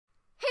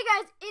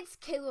it's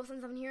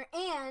K-Wolf77 here,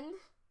 and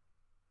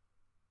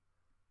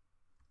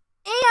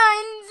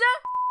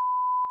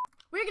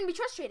we're gonna be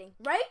trust trading,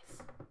 right?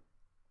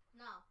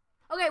 No.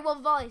 Okay, well,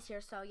 Vavale's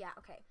here, so yeah,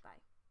 okay,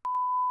 bye.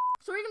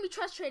 So we're gonna be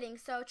trust trading,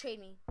 so trade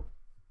me.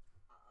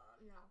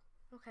 No.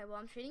 Okay, well,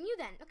 I'm trading you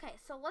then. Okay,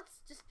 so let's,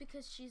 just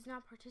because she's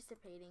not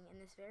participating in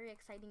this very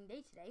exciting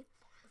day today,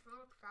 I'm so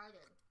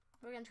excited.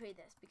 we're gonna trade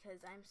this because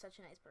I'm such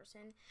a nice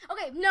person.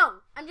 Okay,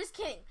 no, I'm just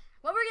kidding.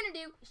 What we're gonna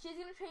do, she's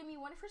gonna trade me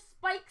one of her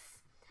spikes,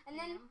 and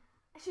then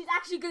she's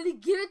actually gonna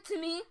give it to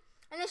me,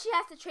 and then she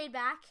has to trade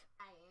back.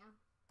 I am.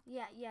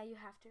 Yeah, you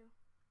have to.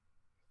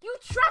 You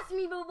trust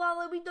me,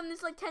 Vavale. We've done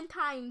this like 10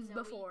 times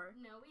before.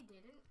 No, we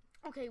didn't.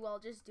 Okay, well,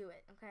 just do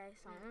it. Okay,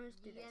 so I'm gonna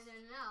just do this.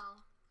 No.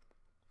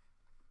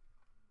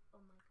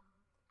 Oh my god,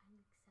 I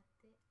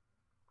accept it.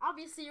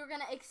 Obviously, you're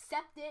gonna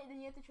accept it, and then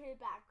you have to trade it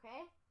back,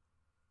 okay?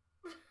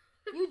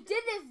 You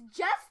did this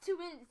just 2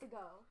 minutes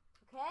ago,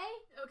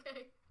 okay?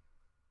 Okay.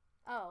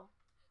 Oh.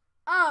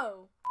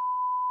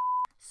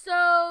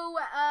 So,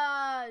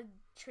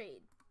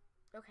 trade.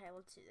 Okay,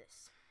 let's do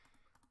this.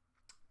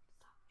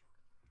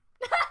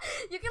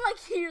 You can, like,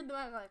 hear the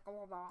like,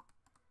 blah, blah.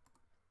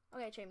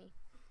 Okay, trade me.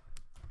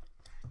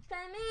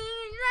 Trade me.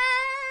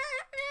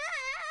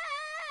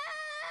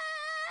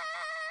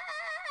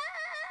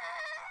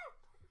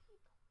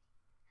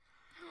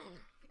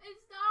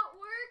 It's not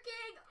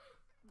working.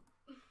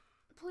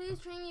 Please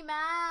trade me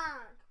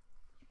back.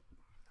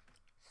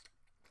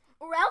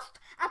 Or else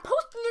I'm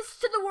posting this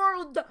to the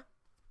world.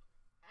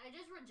 I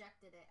just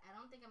rejected it. I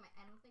don't think I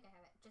have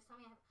it. Just tell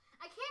me I have it.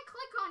 I can't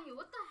click on you.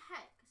 What the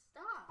heck?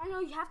 Stop. I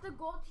know, you have to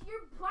go to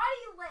your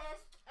buddy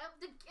list. I have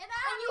to get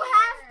out And of you here.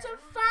 have to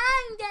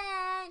find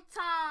it.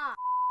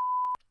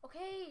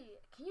 Okay,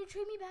 can you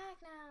trade me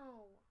back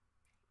now?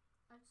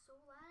 I'm so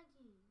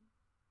laggy.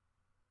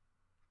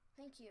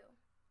 Thank you.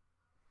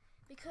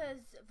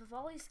 Because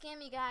Vavale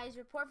Scammed Me, guys.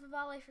 Report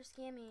Vavale for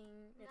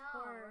scamming.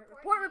 Report.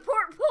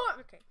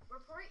 Okay.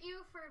 Report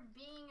you for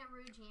being a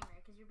rude gamer,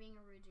 because you're being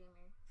a rude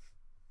gamer.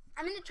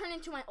 I'm gonna turn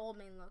into my old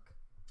man look.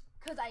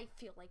 Because I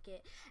feel like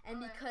it.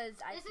 And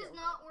because I feel This is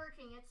not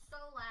working. It's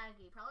so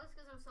laggy. Probably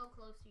because I'm so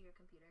close to your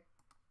computer.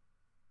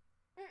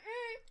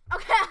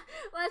 Okay,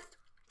 let's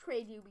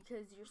trade you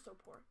because you're so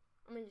poor.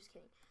 I'm just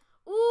kidding.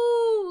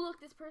 Ooh, look,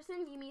 this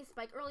person gave me a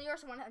spike earlier,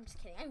 so I'm just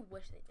kidding. I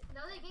wish they did.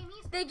 No, they gave me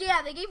a spike.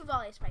 They gave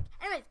Vavale a spike.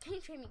 Anyways, can you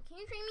trade me?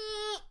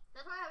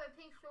 That's why I have a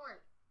pink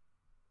short.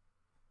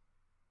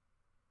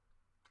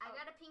 I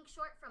got a pink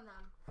short from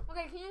them.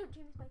 Okay, can you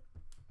trade me a spike?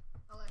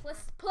 Okay.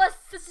 Plus.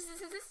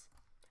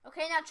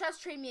 Okay, now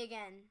trust trade me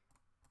again.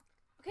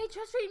 Okay,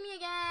 trust trade me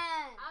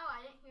again. Oh,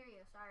 I didn't hear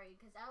you. Sorry,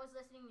 because I was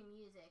listening to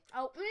music.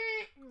 Oh,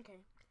 okay.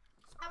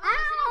 I was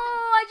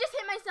I just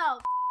hit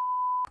myself.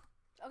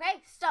 Okay,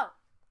 so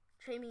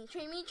trade me.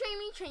 Tra. I'm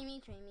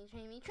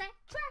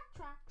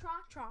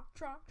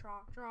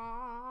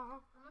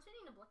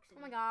listening to Blix.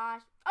 Oh my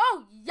gosh.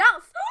 Oh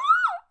yes.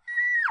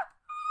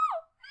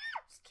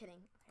 Just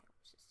kidding. Okay,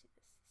 let's just do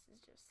this. This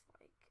is just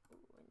like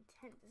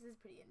intense. This is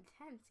pretty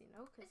intense, you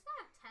know? It's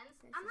not intense.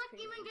 I'm not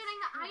even getting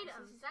the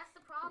items. That's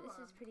the problem. This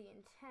is pretty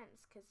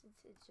intense because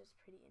it's just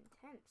pretty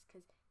intense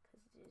because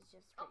it's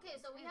just. Okay,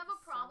 so we have a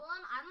problem.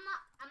 I'm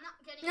not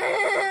getting it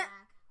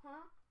back.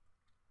 Huh?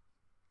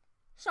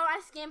 So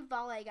I scammed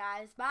Vavale,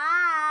 guys.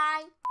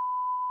 Bye.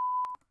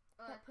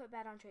 Put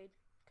bad on trade,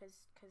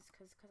 cause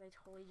I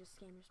totally just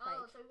scammed your spike.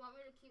 Oh, so you want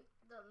me to keep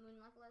the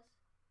moon necklace?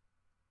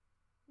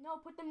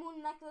 No, put the moon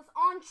necklace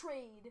on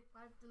trade.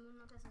 Why the moon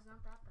necklace is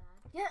not that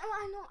bad? Yeah,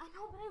 I know,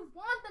 but I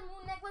want the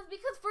moon necklace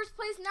because first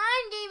place 9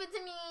 gave it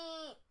to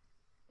me.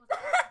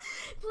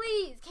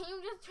 Please, can you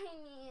just trade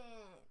me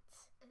it?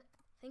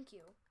 Thank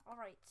you. All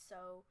right,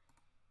 so.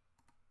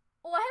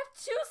 Oh, I have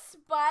 2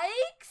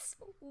 spikes.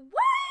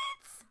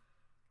 What?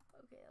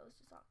 Okay, that was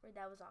just awkward.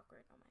 That was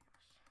awkward. Oh my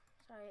gosh.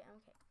 Sorry. I'm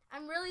okay.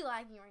 I'm really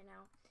lagging right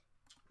now.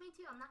 Me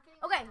too. I'm not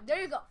getting. Okay,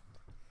 there you go.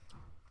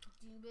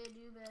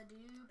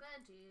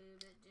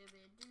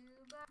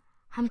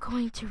 I'm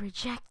going to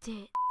reject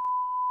it.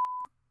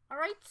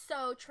 Alright,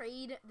 so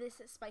trade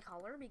this spike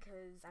collar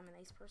because I'm a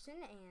nice person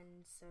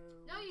and so.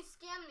 No, you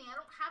scammed me. I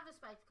don't have the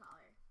spike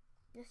collar.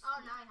 Yes,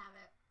 oh, now I have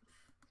it.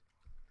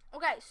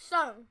 Okay,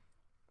 so.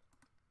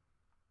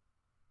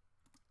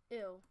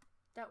 Ew.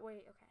 That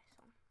way, okay,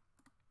 so.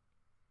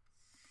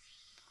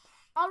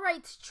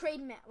 Alright, trade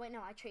me. Wait,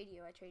 no, I trade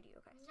you, okay.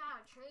 Yeah,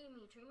 trade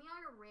me. Trade me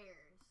all your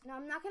rares. No,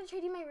 I'm not gonna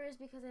trade you my rares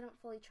because I don't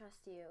fully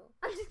trust you.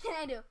 I'm just kidding,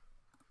 I do.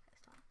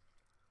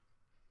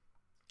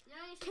 You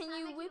know, you can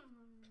you whip?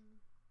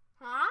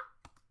 Potato.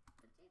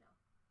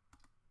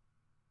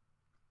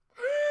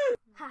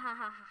 Ha ha ha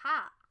ha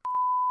ha.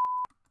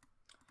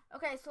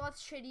 Okay, so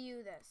let's trade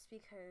you this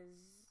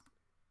because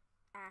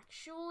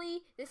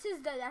actually that's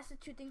the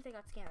 2 things I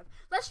got scammed of.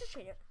 Let's just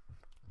trade it.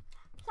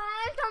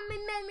 Time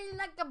coming at me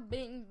like a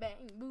bing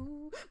bang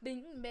boo,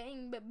 bing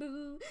bang ba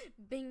boo,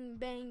 bing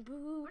bang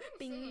boo,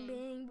 bing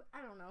bang.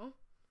 I don't know.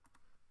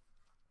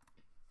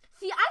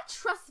 See, I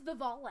trust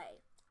Vavale.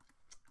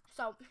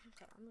 So okay,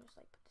 I'm gonna just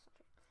like put this on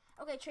trade.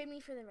 Okay, trade me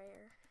for the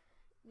rare.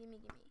 Gimme.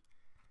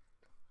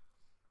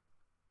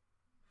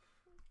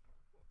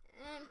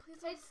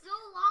 It's so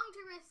long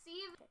to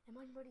receive. Am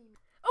I buddying me?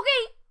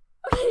 Okay.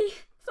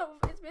 So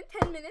it's been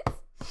 10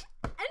 minutes,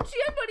 and she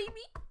unbuddied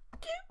me.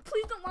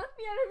 Please don't lock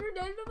me out of your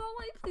den,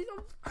 Vavale.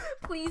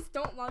 Please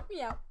don't lock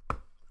me out.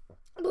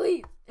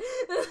 Please.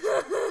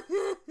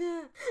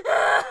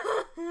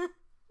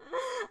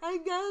 I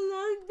got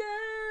locked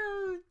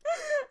down.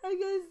 I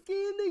got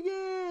scammed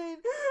again.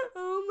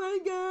 Oh my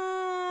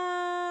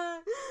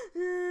god.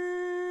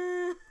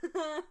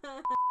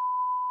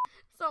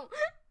 So,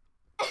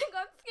 I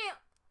got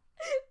scammed.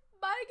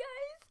 Bye,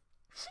 guys.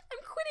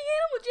 I'm quitting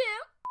Animal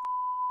Jam.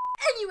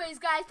 Anyways,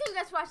 guys, thank you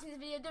guys for watching this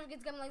video. Don't forget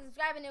to comment, like,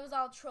 subscribe, and it was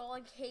all troll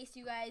in case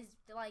you guys,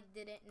 like,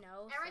 didn't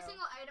know. Every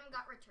single item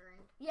got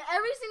returned. Yeah,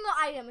 every single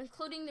item,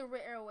 including the...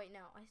 Oh, wait,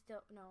 no.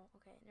 No.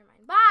 Okay, never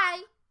mind.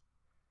 Bye.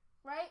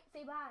 Right?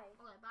 Say bye.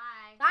 Okay,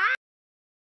 bye. Bye.